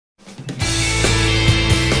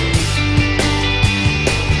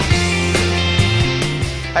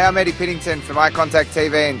Hey, I'm Eddie Piddington from Eye Contact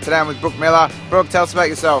TV, and today I'm with Brooke Miller. Brooke, tell us about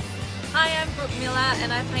yourself. Hi, I'm Brooke Miller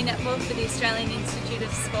and I play netball for the Australian Institute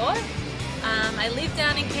of Sport. I live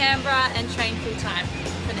down in Canberra and train full-time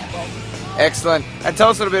for netball. Excellent. And tell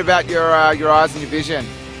us a little bit about your eyes and your vision.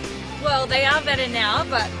 Well, they are better now,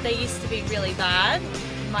 but they used to be really bad.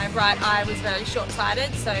 My right eye was very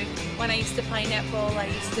short-sighted, so when I used to play netball, I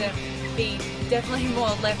used to be definitely more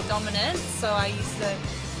left dominant, so I used to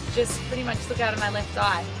just pretty much look out of my left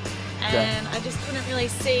eye. And I just couldn't really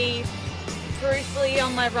see peripherally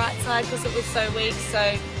on my right side because it was so weak,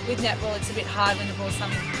 so with netball it's a bit hard when the ball's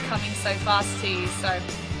coming so fast to you.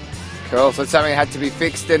 Cool, so something had to be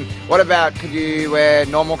fixed. And what about, could you wear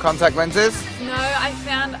normal contact lenses? No, I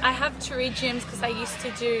found I have pterygiums because I used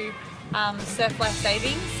to do surf life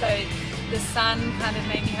saving, so the sun kind of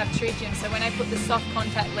made me have pterygium, so when I put the soft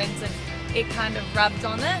contact lens it kind of rubbed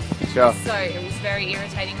on it. Sure. So it was very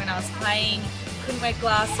irritating when I was playing. Couldn't wear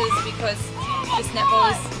glasses because just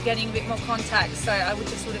netball is getting a bit more contact, so I would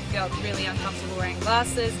have felt really uncomfortable wearing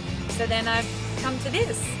glasses. So then I've come to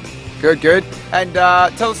this. Good, good. And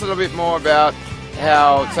tell us a little bit more about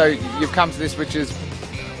how, so you've come to this, which is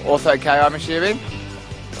Ortho K, I'm assuming.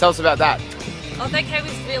 Tell us about that. Ortho K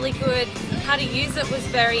was really good. How to use it was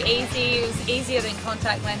very easy. It was easier than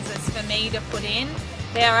contact lenses for me to put in.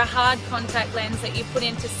 They are a hard contact lens that you put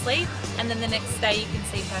in to sleep, and then the next day you can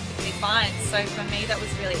see perfectly fine. So for me that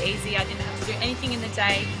was really easy. I didn't have to do anything in the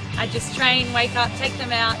day. I just train, wake up, take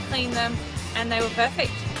them out, clean them, and they were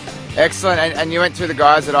perfect. Excellent. And you went through the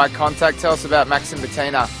guys at Eye Contact. Tell us about Max and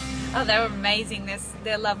Bettina. Oh, they were amazing.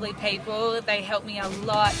 They're lovely people. They helped me a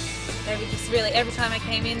lot. They were just really, every time I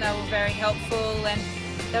came in they were very helpful, and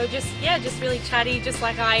they were just really chatty, just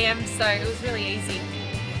like I am, so it was really easy.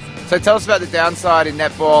 So tell us about the downside in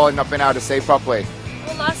netball and not being able to see properly.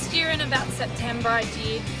 Well, last year in about September I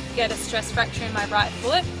did get a stress fracture in my right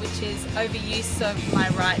foot, which is overuse of my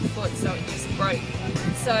right foot, so it just broke.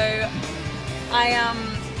 So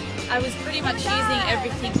I was pretty much using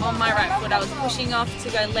everything on my right foot. I was pushing off to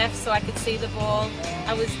go left so I could see the ball.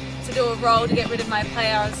 I was to do a roll to get rid of my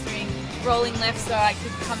player. I was doing rolling left so I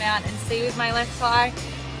could come out and see with my left eye.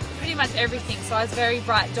 Pretty much everything. So I was very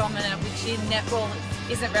right dominant, which in netball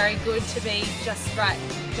isn't very good to be just right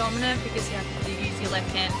dominant because you have to use your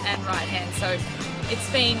left hand and right hand. So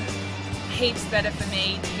it's been heaps better for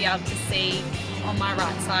me to be able to see on my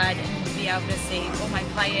right side and be able to see all my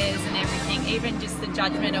players and everything, even just the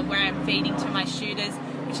judgment of where I'm feeding to my shooters,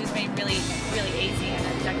 which has been really, really easy,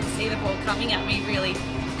 and I can see the ball coming at me really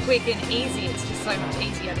quick and easy. It's just so much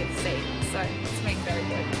easier to see, so it's been very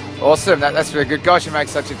good. Awesome, that's really good. Gosh, you make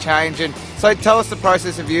such a change. And so tell us the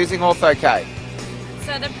process of using Ortho K.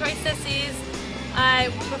 So the process is,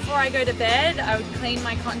 before I go to bed, I would clean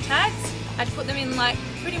my contacts. I'd put them in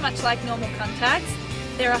pretty much like normal contacts.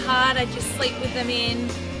 They're hard, I'd just sleep with them in.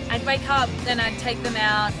 I'd wake up, then I'd take them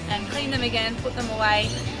out and clean them again, put them away,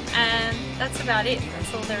 and that's about it.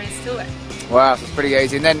 That's all there is to it. Wow, so it's pretty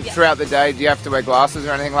easy. And then throughout the day, do you have to wear glasses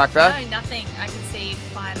or anything like that? No, nothing. I can see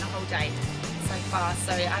fine the whole day so far,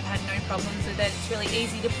 so I've had no problems with it. It's really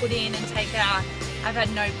easy to put in and take out. I've had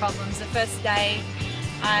no problems. The first day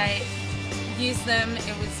I used them,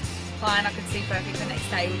 it was fine. I could see perfect the next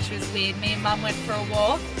day, which was weird. Me and Mum went for a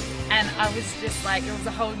walk, and I was just like, it was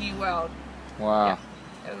a whole new world. Wow. Yeah.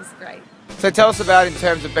 It was great. So tell us about, in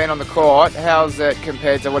terms of being on the court, how's it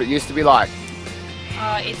compared to what it used to be like?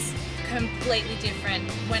 It's completely different.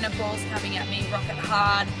 When a ball's coming at me, rocket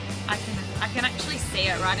hard, I can actually see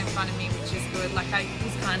it right in front of me, which is good. Like I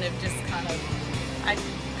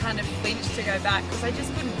kind of flinched to go back because I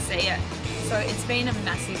just couldn't see it. So it's been a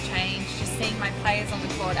massive change. Just seeing my players on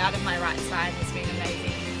the court out of my right side has been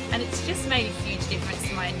amazing, and it's just made a huge difference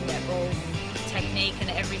to my netball technique and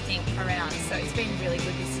everything around, so it's been really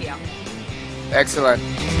good this year. Excellent.